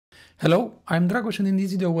Hello, I'm Dragos, and in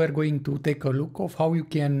this video we're going to take a look of how you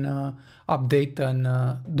can update an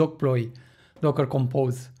Dokploy Docker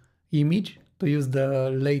Compose image to use the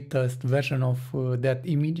latest version of that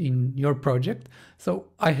image in your project. So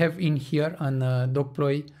I have in here an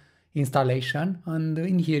Dokploy installation, and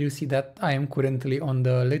in here you see that I am currently on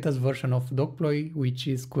the latest version of Dokploy, which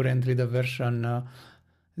is currently the version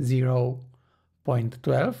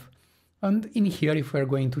 0.12. And in here, if we're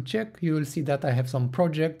going to check, you will see that I have some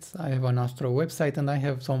projects, I have an Astro website, and I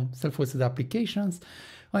have some self-hosted applications.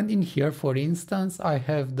 And in here, for instance, I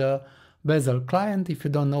have the Bezel client. If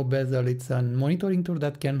you don't know Bezel, it's a monitoring tool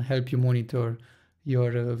that can help you monitor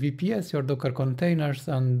your VPS, your Docker containers,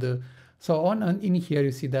 and so on. And in here,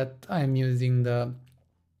 you see that I'm using the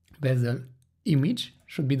Bezel image,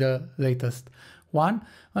 should be the latest one.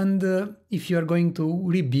 And if you are going to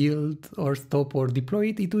rebuild or stop or deploy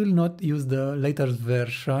it, it will not use the latest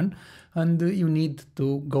version, and you need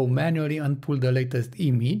to go manually and pull the latest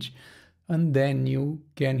image, and then you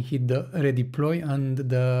can hit the redeploy, and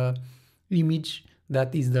the image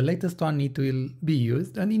that is the latest one, it will be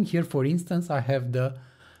used. And in here, for instance, I have the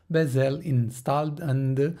Bezel installed,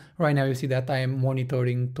 and right now you see that I am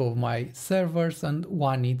monitoring two of my servers, and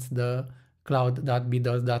one is the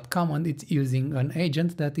cloud.bdos.com, and it's using an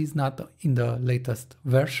agent that is not in the latest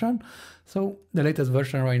version. So the latest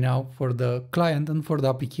version right now for the client and for the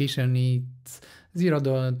application, it's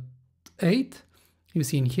 0.8. You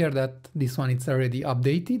see in here that this one it's already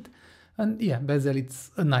updated. And yeah, Bezel, it's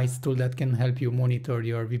a nice tool that can help you monitor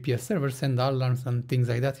your VPS servers, send alarms and things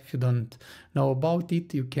like that. If you don't know about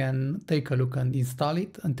it, you can take a look and install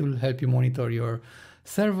it, and it will help you monitor your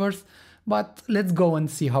servers. But let's go and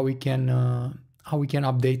see how we can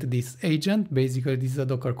update this agent. Basically, this is a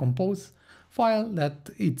Docker Compose file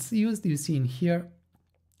that it's used. You see in here,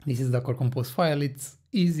 this is Docker Compose file. It's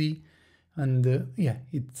easy, and yeah,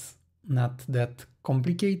 it's not that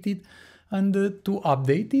complicated. And to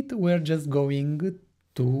update it, we're just going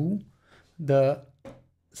to the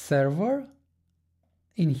server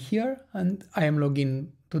in here, and I am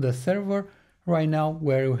logging to the server right now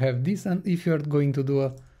where you have this. And if you're going to do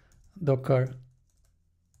a Docker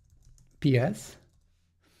PS,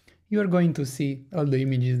 you're going to see all the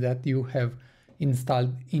images that you have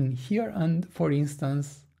installed in here. And for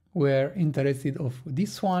instance, we're interested of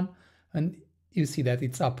this one, and you see that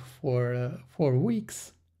it's up for 4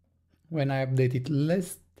 weeks when I updated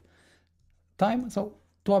last time. So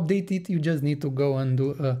to update it, you just need to go and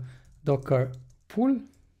do a Docker pull,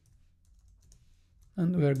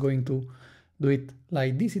 and we're going to do it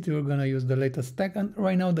like this. We're gonna use the latest tag, and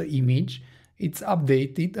right now the image, it's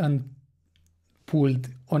updated and pulled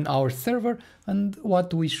on our server. And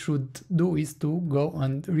what we should do is to go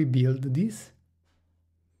and rebuild this,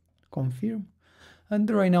 confirm, and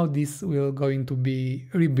right now this will going to be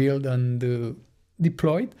rebuilt and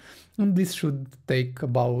deployed, and this should take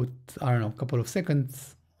about, I don't know, a couple of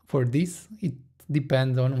seconds for this. It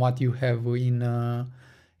depends on what you have in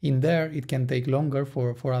there. It can take longer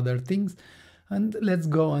for other things. And let's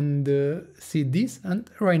go and see this. And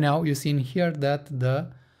right now you see in here that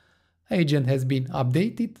the agent has been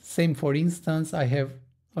updated. Same, for instance, I have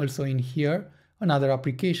also in here another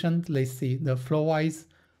application. Let's see the Flowise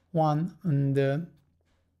one, and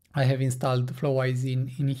I have installed Flowise in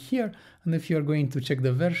here. And if you're going to check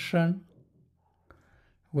the version,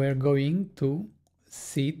 we're going to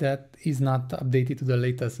see that is not updated to the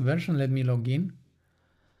latest version. Let me log in.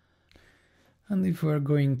 And if we're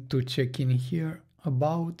going to check in here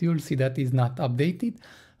about, you'll see that is not updated.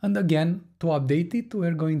 And again, to update it,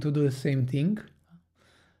 we're going to do the same thing.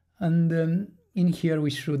 And in here, we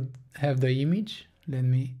should have the image. Let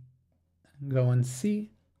me go and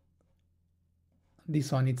see.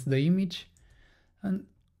 This one, it's the image. And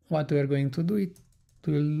what we're going to do, it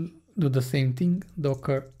will do the same thing,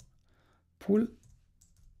 Docker pull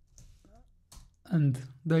and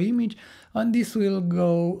the image, and this will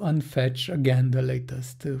go and fetch again the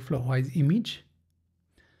latest Flowise image.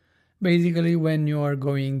 Basically, when you are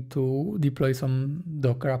going to deploy some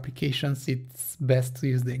Docker applications, it's best to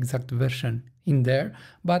use the exact version in there,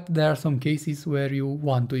 but there are some cases where you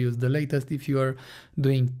want to use the latest. If you are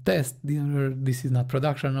doing tests, this is not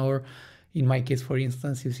production, or in my case, for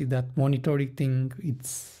instance, you see that monitoring thing,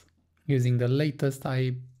 it's using the latest.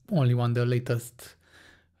 I only want the latest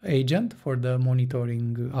agent for the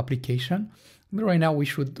monitoring application. But right now we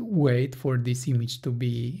should wait for this image to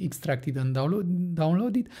be extracted and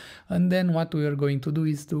downloaded, and then what we are going to do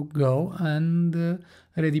is to go and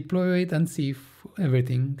redeploy it and see if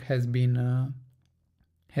everything has been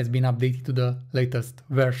updated to the latest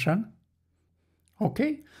version.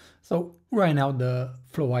 Okay, so right now the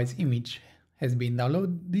Flowise image has been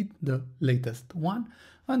downloaded, the latest one.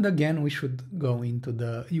 And again, we should go into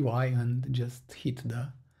the UI and just hit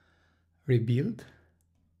the rebuild.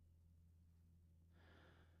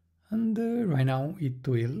 And right now it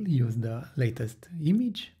will use the latest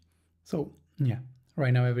image. So yeah,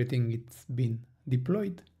 right now everything it's been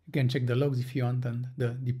deployed. You can check the logs if you want and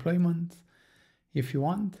the deployments if you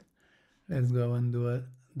want. Let's go and do a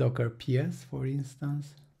Docker PS, for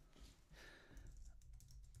instance.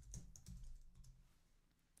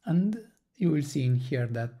 And you will see in here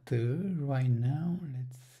that right now,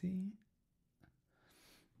 let's see.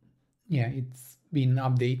 Yeah, it's been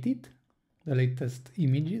updated, the latest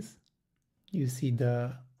images. You see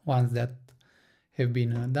the ones that have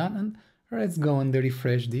been done, and let's go and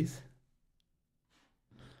refresh this.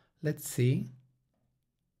 Let's see.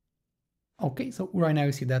 Okay, so right now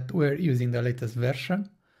you see that we're using the latest version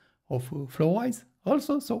of Flowise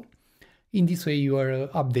also. So in this way you are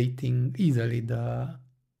updating easily the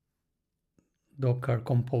Docker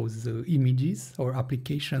Compose images or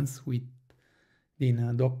applications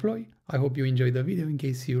within Dokploy. I hope you enjoyed the video. In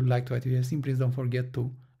case you liked what you have seen, please don't forget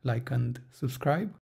to like and subscribe.